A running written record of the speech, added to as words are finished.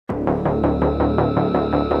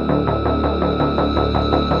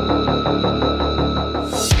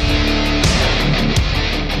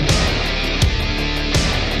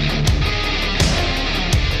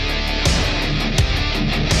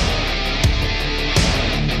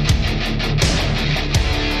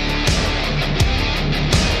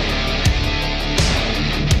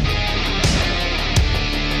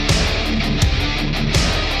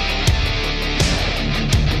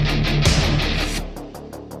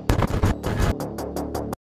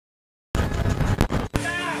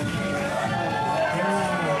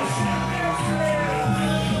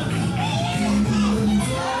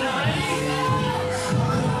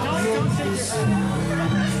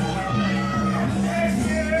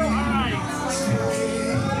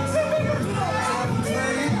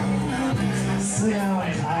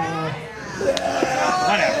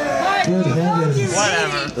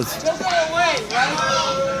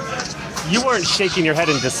You weren't shaking your head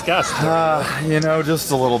in disgust. You know,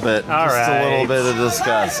 just a little bit. All just right. a little bit of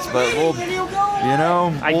disgust. But we'll, you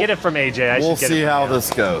know. I get it from AJ. We'll see how this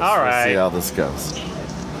goes. All right. We'll see how this goes.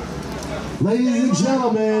 Ladies and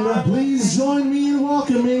gentlemen, please join me in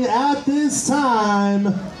welcoming at this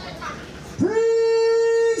time,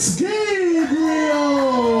 Prince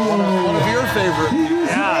Gabriel. One of your favorite. He's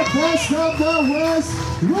the best of the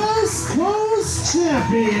West Coast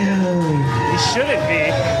champion. He shouldn't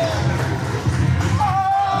be.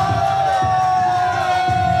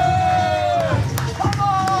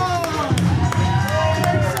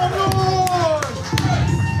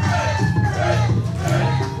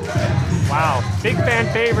 Wow, big fan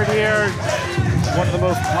favorite here. One of the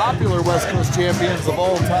most popular West Coast champions of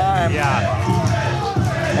all time. Yeah.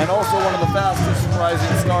 And also one of the fastest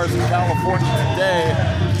rising stars in California today.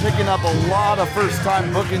 Picking up a lot of first-time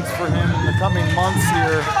bookings for him in the coming months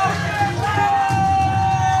here.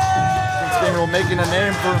 Prince Gabriel making a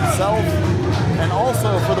name for himself and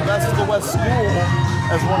also for the Best of the West School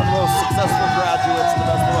as one of the most successful graduates of the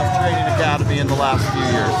Best of the West Training Academy in the last few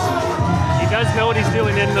years. He does know what he's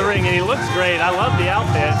doing in the ring, and he looks great. I love the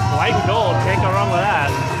outfit. White and gold, can't go wrong with that.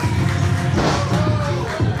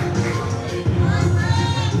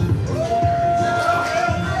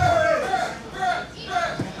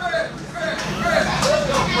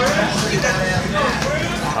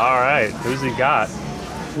 All right, who's he got?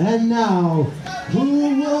 And now,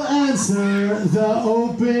 who will answer the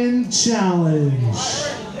open challenge?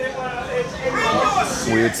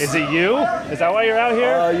 Is it you? Is that why you're out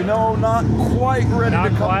here? You know, not quite ready to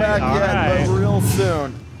come back yet, but real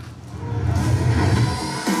soon.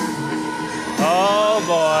 Oh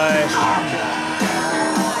boy.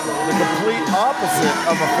 The complete opposite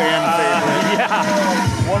of a fan favorite.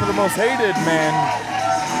 Yeah. One of the most hated men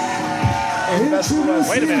in Best of the West.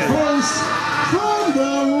 Wait a minute. From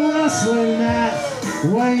the wrestling mat,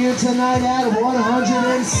 weighing in tonight at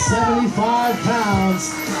 175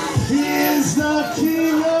 pounds, he is the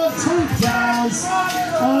king of takedowns,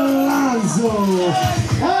 Alonzo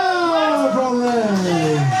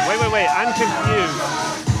Alvarez. Wait, I'm confused.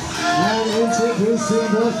 And introducing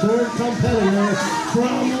the third competitor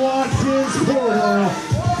from Watkins Portal,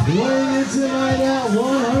 weighing in tonight at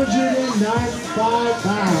 195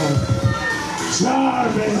 pounds,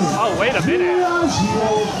 Charming. Oh, wait a minute.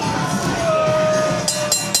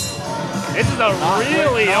 This is a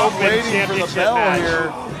really open championship match.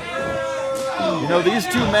 Here. You know, these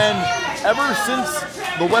two men, ever since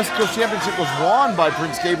the West Coast Championship was won by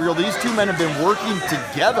Prince Gaberiel, these two men have been working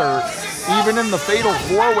together, even in the fatal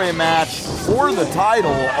four-way match for the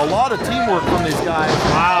title. A lot of teamwork from these guys.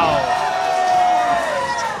 Wow.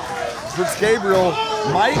 Prince Gaberiel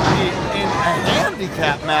might be in a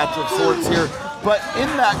handicap match of sorts here, but in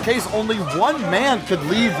that case, only one man could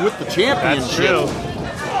leave with the championship. That's true.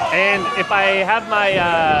 And if I have my,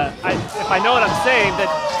 if I know what I'm saying, that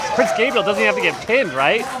Prince Gaberiel doesn't have to get pinned,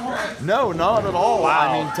 right? No, not at all. Wow.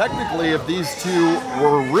 I mean, technically, if these two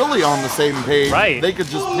were really on the same page, they could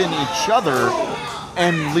just pin each other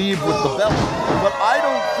and leave with the belt. But I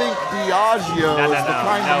don't think Biagio is the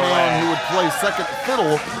kind of man who would play second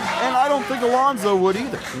fiddle, and I don't think Alonzo would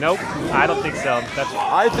either. Nope, I don't think so.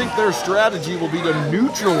 I think their strategy will be to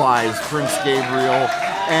neutralize Prince Gaberiel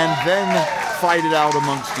and then fight it out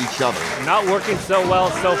amongst each other. Not working so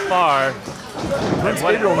well so far. Prince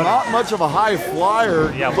Gabriel, not much of a high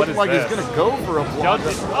flyer. Yeah, looked like he's going to go for a block.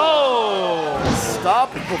 Oh!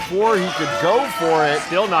 Stopped before he could go for it.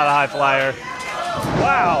 Still not a high flyer.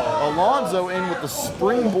 Wow. Alonzo in with the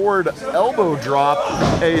springboard elbow drop,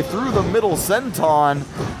 a through the middle senton.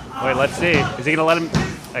 Wait, let's see. Is he going to let him?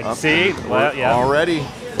 See? Well, yeah. Already.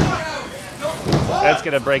 That's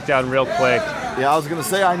going to break down real quick. Yeah, I was going to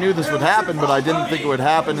say I knew this would happen, but I didn't think it would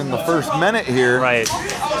happen in the first minute here. Right.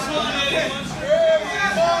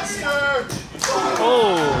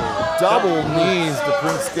 Oh. Double knees to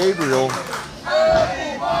Prince Gaberiel.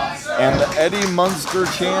 And the Eddie Munster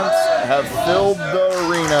chants have filled the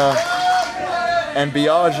arena. And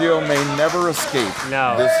Biagio may never escape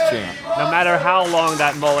this chant. No matter how long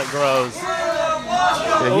that mullet grows.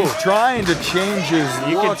 Yeah, he's trying to change his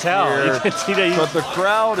look can tell. here, You can see that but the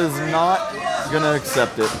crowd is not going to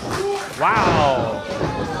accept it. Wow.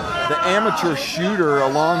 The amateur shooter,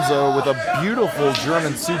 Alonzo, with a beautiful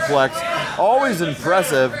German suplex. Always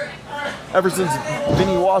impressive. Ever since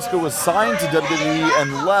Vinny Wasco was signed to WWE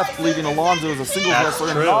and left, leaving Alonzo as a singles wrestler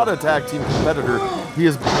and not a tag team competitor, he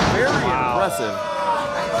is very impressive.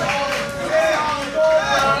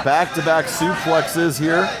 Back-to-back suplexes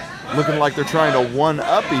here, looking like they're trying to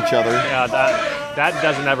one-up each other. Yeah, that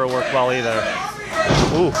doesn't ever work well either.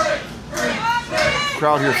 Ooh.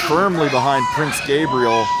 Crowd here firmly behind Prince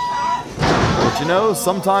Gabriel. But you know,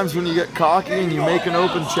 sometimes when you get cocky and you make an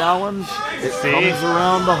open challenge, it comes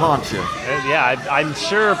around to haunt you. Yeah, I'm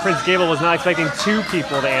sure Prince Gabriel was not expecting 2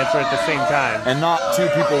 people to answer at the same time. And not 2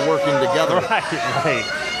 people working together. Right.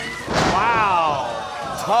 Wow.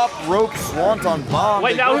 Top rope swanton bomb.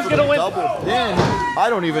 Wait, now who's going to win? Double pin. I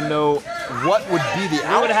don't even know what would be the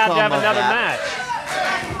outcome. We would have to have another match.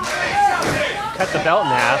 Cut the belt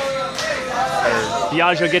in half.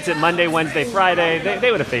 Biagio gets it Monday, Wednesday, Friday.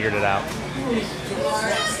 They would have figured it out.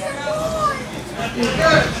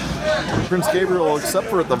 Prince Gabriel, except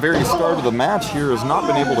for at the very start of the match here, has not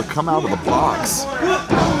been able to come out of the box.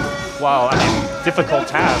 Wow, I mean, difficult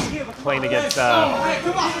task playing against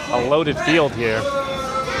a loaded field here.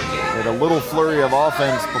 They had a little flurry of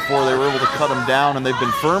offense before they were able to cut him down, and they've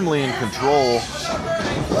been firmly in control.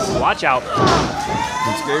 Watch out.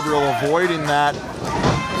 Prince Gabriel avoiding that.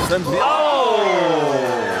 Sends the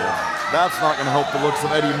That's not going to help the looks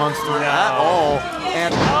of Eddie Munster at all.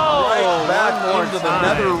 And right back into the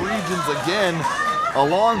nether regions again.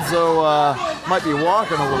 Alonzo might be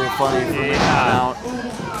walking a little funny from the count.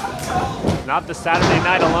 Not the Saturday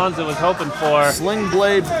night Alonzo was hoping for. Sling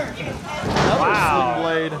blade. Sling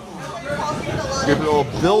blade. Gabriel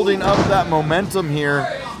building up that momentum here.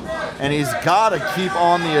 And he's got to keep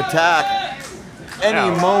on the attack.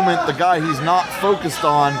 Any moment, the guy he's not focused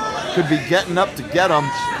on could be getting up to get him.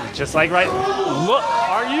 Just like look,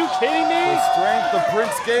 are you kidding me? The strength of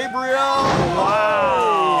Prince Gabriel.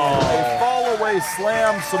 Wow. A fall away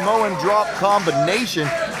slam Samoan drop combination.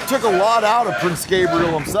 Took a lot out of Prince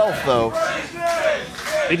Gabriel himself, though.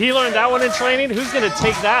 Did he learn that one in training? Who's going to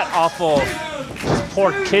take that awful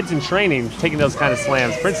poor kids in training, taking those kind of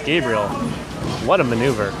slams? Prince Gabriel. What a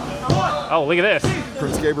maneuver. Oh, look at this.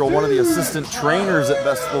 Prince Gabriel, one of the assistant trainers at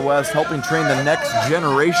BOTW West, helping train the next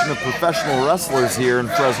generation of professional wrestlers here in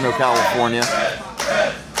Fresno, California.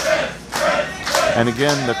 And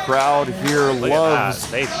again, the crowd here loves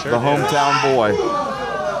the hometown boy.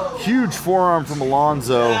 Huge forearm from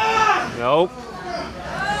Alonzo. Nope.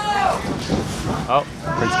 Oh,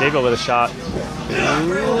 Prince Gabriel with a shot.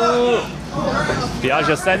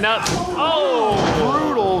 Biagio setting up. Oh!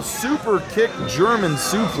 Brutal super kick German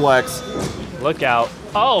suplex. Look out.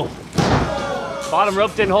 Oh! Bottom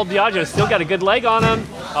rope didn't hold Biagio. Still got a good leg on him.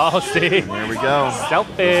 Oh, see? There we go.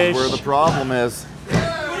 Selfish. This is where the problem is.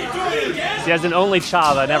 See, as an only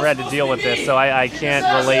child, I never had to deal with this, so I can't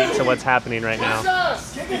relate to what's happening right now.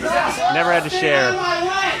 Never had to share.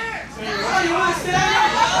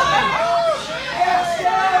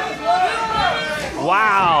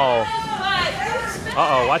 Wow.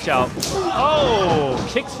 Uh-oh, watch out. Oh,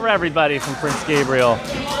 kicks for everybody from Prince Gabriel.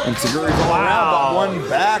 And Seguri's all around, but one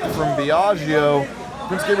back from Biagio.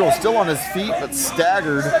 Prince Gabriel still on his feet, but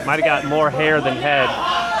staggered. Might have got more hair than head.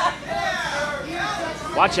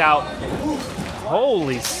 Watch out.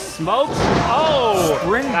 Holy smokes. Oh,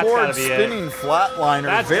 springboard spinning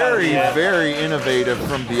flatliner. Very innovative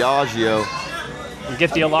from Biagio.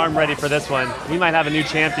 Get the alarm ready for this one. We might have a new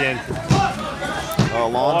champion.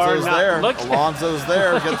 Alonzo's there. Alonzo's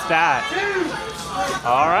there. Gets that.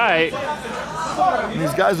 All right. And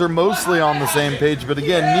these guys are mostly on the same page, but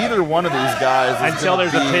again, neither one of these guys is until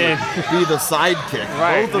there's a pin. Be the sidekick.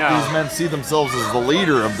 Right, Both of these men see themselves as the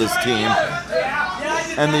leader of this team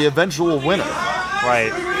and the eventual winner.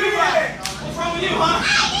 Right.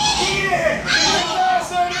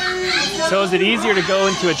 So is it easier to go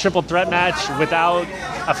into a triple threat match without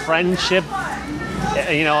a friendship,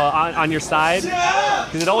 you know, on your side?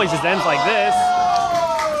 Because it always just ends like this.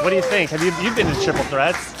 What do you think? Have you've been in triple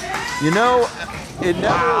threats? You know, it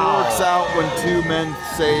never works out when 2 men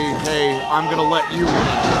say, hey, I'm going to let you win.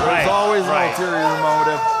 There's always an ulterior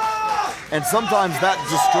motive. And sometimes that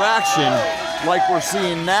distraction, like we're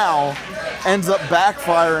seeing now, ends up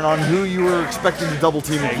backfiring on who you were expecting to double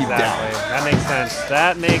team and keep down. That makes sense.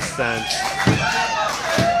 That makes sense.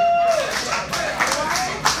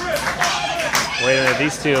 Wait a minute,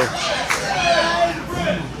 these two.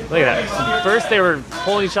 Look at that. First they were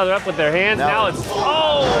pulling each other up with their hands. Now it's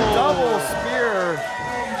double spear.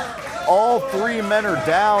 All 3 men are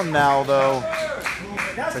down now, though.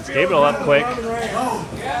 Prince Gabriel up quick.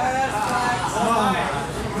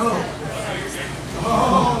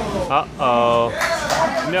 Uh-oh.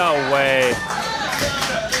 No way.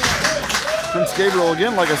 Prince Gabriel,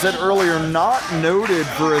 again, like I said earlier, not noted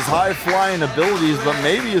for his high-flying abilities, but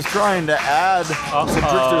maybe is trying to add some tricks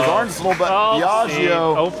to his arsenal, but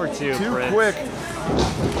Biagio, 0 for 2, too Prince. quick.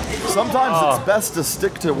 Sometimes it's best to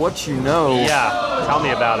stick to what you know. Yeah, tell me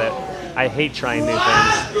about it. I hate trying new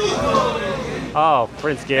things. Oh,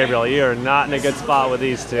 Prince Gabriel, you are not in a good spot with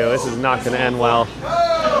these two. This is not going to end well.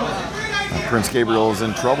 Prince Gabriel is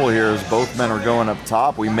in trouble here as both men are going up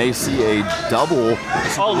top. We may see a double.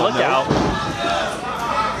 Oh, look out.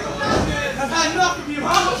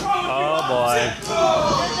 Oh, boy.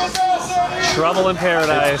 Trouble in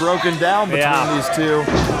paradise. It's broken down between these two.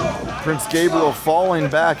 Prince Gabriel falling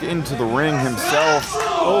back into the ring himself.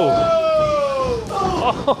 Oh.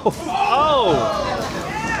 Oh. Oh.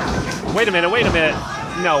 Wait a minute.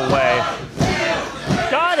 No way.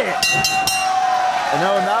 Got it.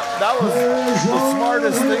 No, that was the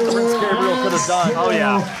smartest thing Prince Gabriel could have done. Oh,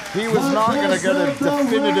 yeah. He was not going to get a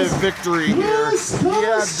definitive victory here. He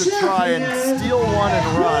had to try and steal one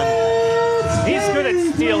and run. He's good at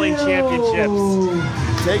stealing championships.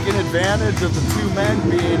 Taking advantage of the two men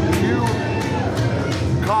being too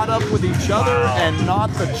caught up with each other and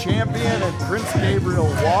not the champion, and Prince Gabriel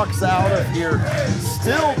walks out of here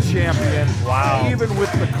still champion, even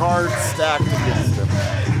with the cards stacked against him.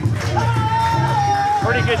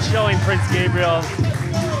 Pretty good showing, Prince Gabriel.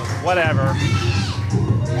 Whatever.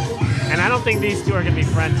 And I don't think these two are going to be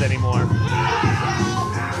friends anymore.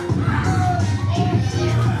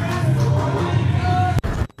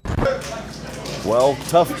 Well,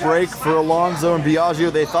 tough break for Alonzo and Biagio.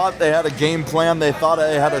 They thought they had a game plan. They thought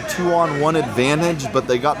they had a 2-on-1 advantage, but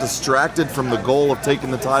they got distracted from the goal of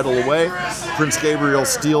taking the title away. Prince Gabriel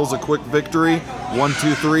steals a quick victory. 1,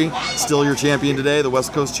 2, 3. Still your champion today, the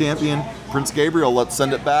West Coast champion, Prince Gabriel. Let's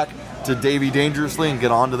send it back to Davey Dangerously and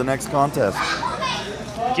get on to the next contest.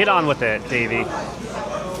 Get on with it, Davey.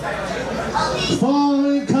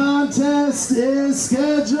 Following contest is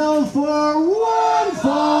scheduled for one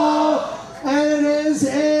fall, and it is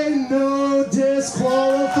a no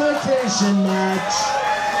disqualification match.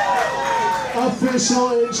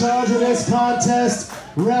 Official in charge of this contest,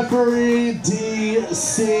 referee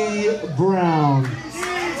D.C. Brown.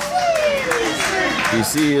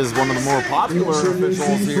 DC is one of the more popular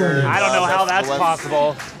officials here. I don't know how that's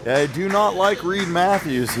possible. I do not like Reed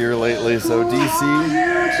Matthews here lately, so DC.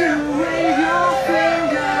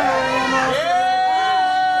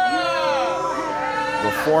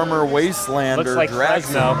 The former Wastelander, looks like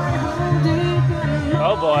Draxon. Crescenzo.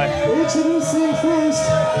 Oh boy. Introducing first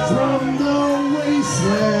from the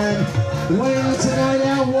Wasteland, weighing tonight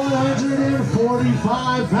at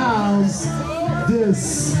 145 pounds.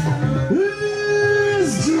 This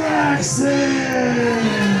is Draxon.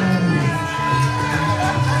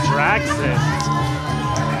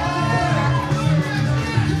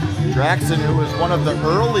 Draxon, who was one of the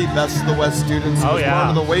early Best of the West students, was part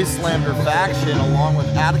of the Wastelander faction, along with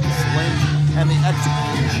Atticus Lynch and the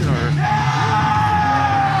Executioner,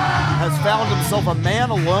 has found himself a man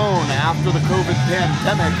alone after the COVID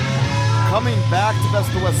pandemic, coming back to Best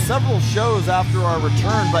of the West several shows after our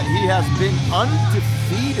return, but he has been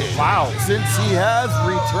undefeated since he has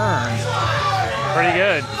returned. Pretty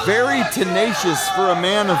good. Very tenacious for a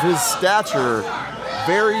man of his stature.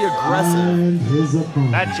 Very aggressive.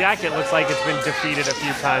 That jacket looks like it's been defeated a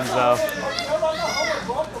few times, though.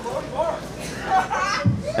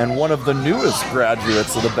 And one of the newest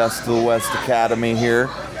graduates of the Best of the West Academy here,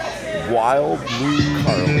 Wild Louie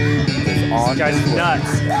Carlin, is on. This guy's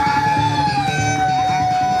nuts.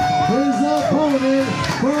 His opponent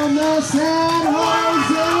from the San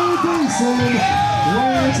Jose Basin,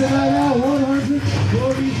 weighing tonight at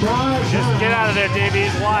 145 pounds. Just get out of there, Davey.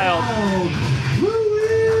 He's wild.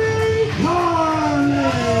 Louie Carlin.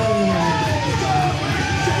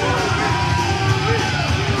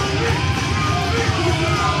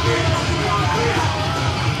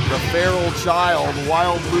 The feral child,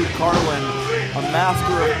 Wild Louie Carlin, a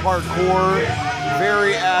master of parkour,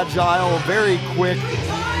 very agile, very quick.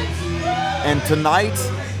 And tonight,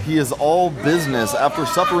 he is all business after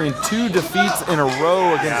suffering 2 defeats in a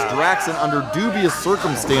row against Draxon under dubious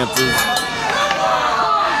circumstances.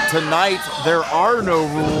 Tonight, there are no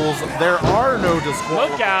rules, there are no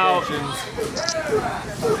disqualifications. Look out.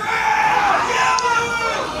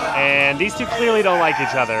 And these two clearly don't like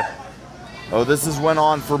each other. Oh, this has went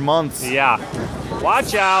on for months. Yeah.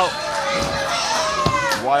 Watch out.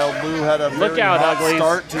 Wild Lou had a very hot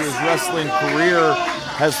start to his wrestling career,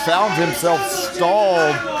 has found himself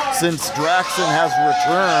stalled since Draxon has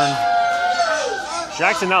returned.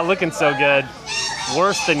 Draxon not looking so good.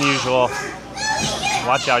 Worse than usual.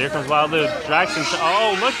 Watch out, here comes Wild Lou. Draxon,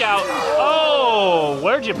 oh, look out. Oh,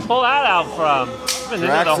 where'd you pull that out from? Been in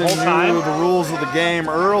there the whole time. Knew the rules of the game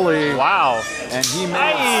early. Wow. And he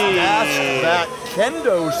may have stashed that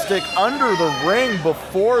kendo stick under the ring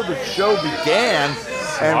before the show began.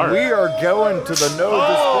 And we are going to the no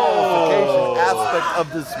disqualification aspect of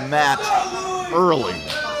this match early.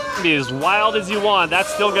 can be as wild as you want.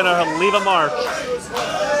 That's still gonna leave a mark.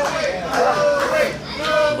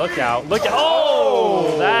 Look out! Look out!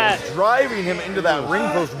 Oh, that driving him into that ring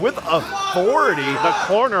post with authority. the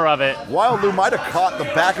corner of it. Wild Lou might have caught the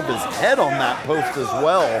back of his head on that post as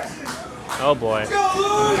well. Oh boy,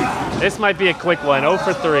 this might be a quick one. 0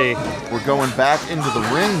 for 3. We're going back into the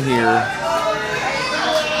ring here.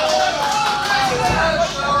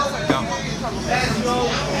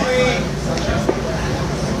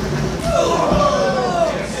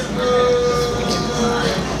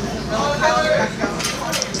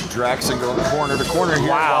 Draxon going corner to corner here.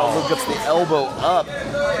 Wow. Wild Lou gets the elbow up.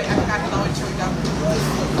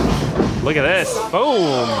 Look at this.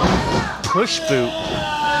 Boom. Push boot.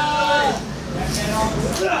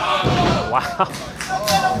 Wow.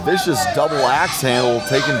 Vicious double axe handle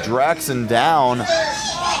taking Draxon down.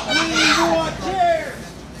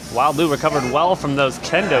 Wild Lou recovered well from those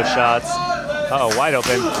kendo shots. Uh-oh, wide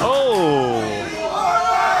open. Oh.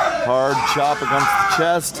 Hard chop against the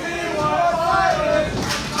chest.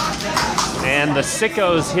 And the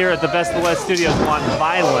sickos here at the Best of the West Studios want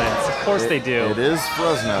violence. Of course they do. It is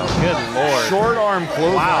Fresno. Good Lord. Short arm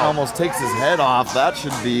clothesline Wow. almost takes his head off. That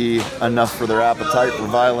should be enough for their appetite for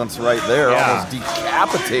violence right there. Yeah. Almost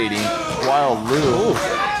decapitating Wild Lou.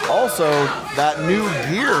 Also, that new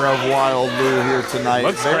gear of Wild Lou here tonight.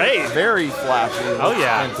 Looks very, great. Very flashy. Oh,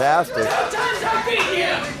 yeah. Fantastic.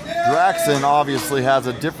 Draxon obviously has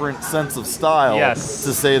a different sense of style, Yes.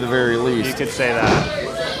 to say the very least. You could say that.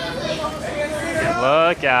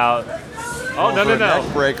 Look out. Oh, no, no, no.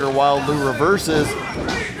 Neck breaker. Wild Lou reverses.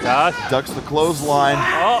 Duck. Ducks the clothesline.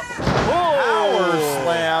 Oh. Power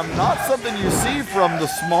slam. Not something you see from the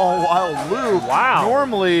small Wild Lou. Wow.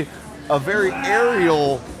 Normally a very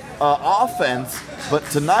aerial offense, but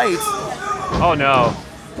tonight Oh, no.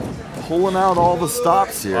 pulling out all the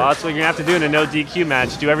stops here. Well, that's what you're going to have to do in a no DQ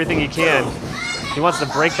match. Do everything you can. He wants to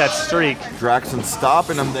break that streak. Draxon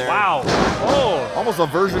stopping him there. Wow. Oh. Almost a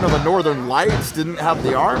version of a Northern Lights. Didn't have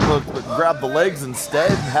the arm hook, but grabbed the legs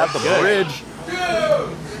instead. Had the Good. bridge.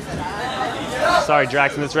 Sorry,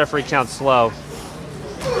 Draxon. This referee counts slow.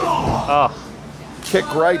 Oh. Kick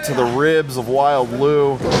right to the ribs of Wild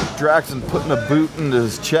Lou. Draxon putting a boot into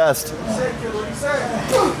his chest.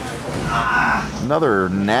 Another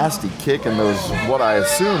nasty kick in those, what I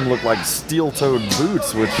assume look like steel-toed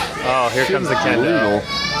boots, which Oh, here comes the shouldn't be kendo.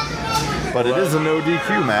 legal. But it is a no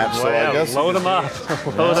DQ match, so Well, yeah, I guess load him up.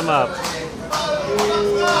 Load him up.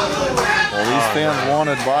 well, these fans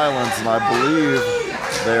wanted violence, and I believe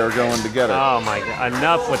they are going to get it. Oh my God.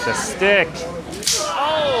 Enough with the stick.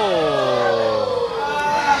 Oh.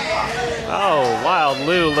 Oh, Wild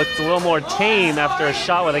Lou looked a little more tame after a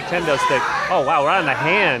shot with a kendo stick. Oh, wow, right on the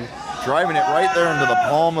hand. Driving it right there into the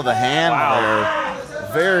palm of the hand Wow. there.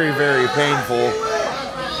 Very, very painful.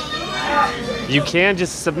 You can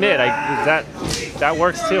just submit. That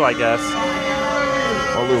works too, I guess.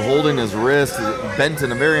 Wild Lou holding his wrist, bent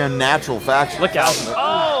in a very unnatural fashion. Look out.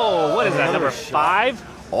 Oh, what is that, Another number shot. 5?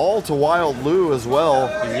 All to Wild Lou as well.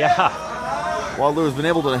 Yeah. Wild Lou has been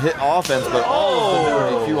able to hit offense, but all of the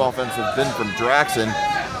no DQ offense has been from Draxon.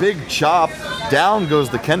 Big chop. Down goes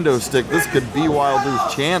the kendo stick. This could be Wild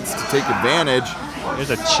Lou's chance to take advantage. There's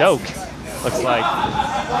a choke, looks like.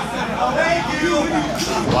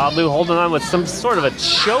 Wild Lou holding on with some sort of a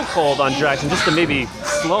chokehold on Draxon just to maybe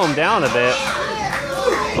slow him down a bit.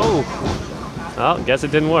 Oh. Well, guess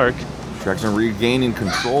it didn't work. Draxon regaining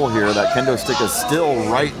control here. That kendo stick is still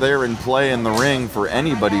right there in play in the ring for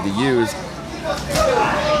anybody to use.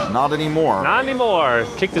 Not anymore. Not anymore.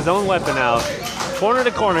 Kicked his own weapon out. Corner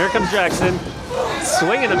to corner. Here comes Draxon.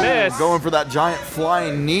 Swing and a miss. Going for that giant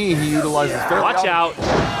flying knee he utilizes fairly Watch often. out.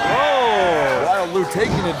 Whoa. Wild Lou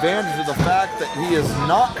taking advantage of the fact that he is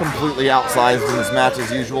not completely outsized in this match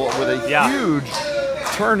as usual with a huge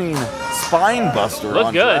turning spine buster Looked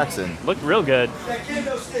on good. Draxon. Looked real good.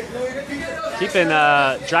 Keeping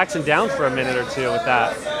Draxon down for a minute or two with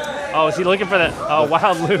that. Oh, is he looking for that? Oh,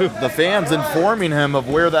 Wild Lou. The fans informing him of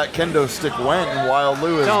where that kendo stick went, and Wild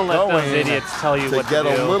Lou is Don't let going those idiots tell you to what to get do.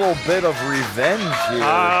 a little bit of revenge here.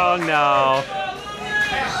 Oh, no.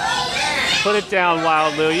 Put it down,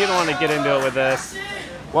 Wild Lou. You don't want to get into it with this.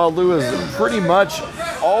 Wild Lou has pretty much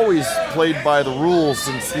always played by the rules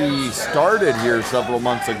since he started here several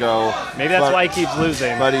months ago. Maybe that's why he keeps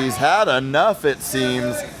losing. But he's had enough, it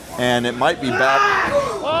seems, and it might be back.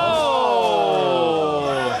 Whoa!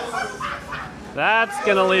 That's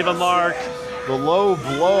going to leave a mark. The low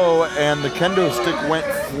blow, and the kendo stick went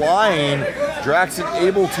flying. Draxon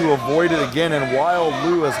able to avoid it again, and Wild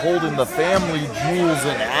Lou is holding the family jewels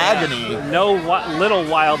in agony. No little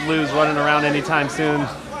Wild Lou's running around anytime soon.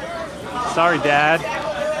 Sorry, Dad.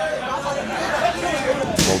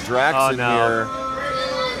 Well, Draxon here.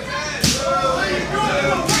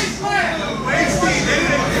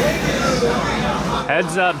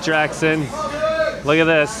 Heads up, Draxon. Look at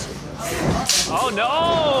this. Oh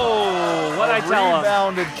no! What'd I tell him?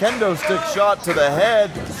 Rebounded kendo stick shot to the head.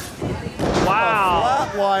 Wow. A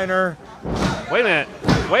flatliner. Wait a minute.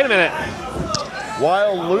 Wait a minute.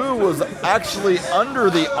 While Lou was actually under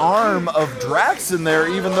the arm of Draxon there,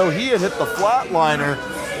 even though he had hit the flatliner,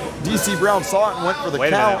 DC Brown saw it and went for the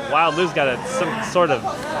Wait a count. minute. Wow, Lou's got some sort of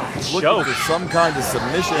Looking choke. for some kind of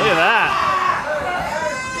submission. Look at that.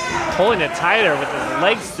 Pulling it tighter with his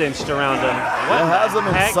legs cinched around him. What It has the him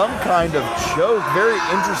in heck? some kind of choke. Very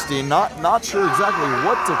interesting. Not sure exactly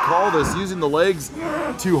what to call this. Using the legs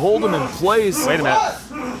to hold him in place. Wait a minute.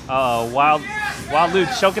 Wild Lou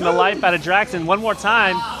choking the life out of Draxon one more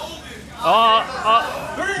time.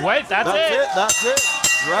 Wait, that's it. That's it.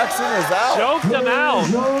 Draxon is out. Choked him out.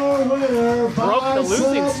 Your winner Broke by the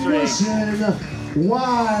losing streak. submission,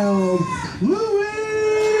 Wild Louie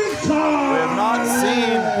Carlin. We have not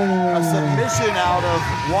seen a submission out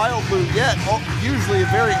of Wild Lou yet. Usually a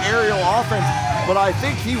very aerial offense, but I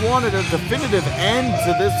think he wanted a definitive end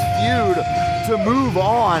to this feud to move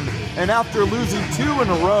on. And after losing 2 in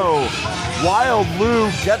a row, Wild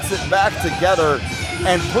Lou gets it back together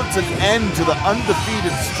and puts an end to the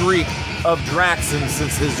undefeated streak of Draxon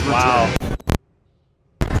since his return. Wow.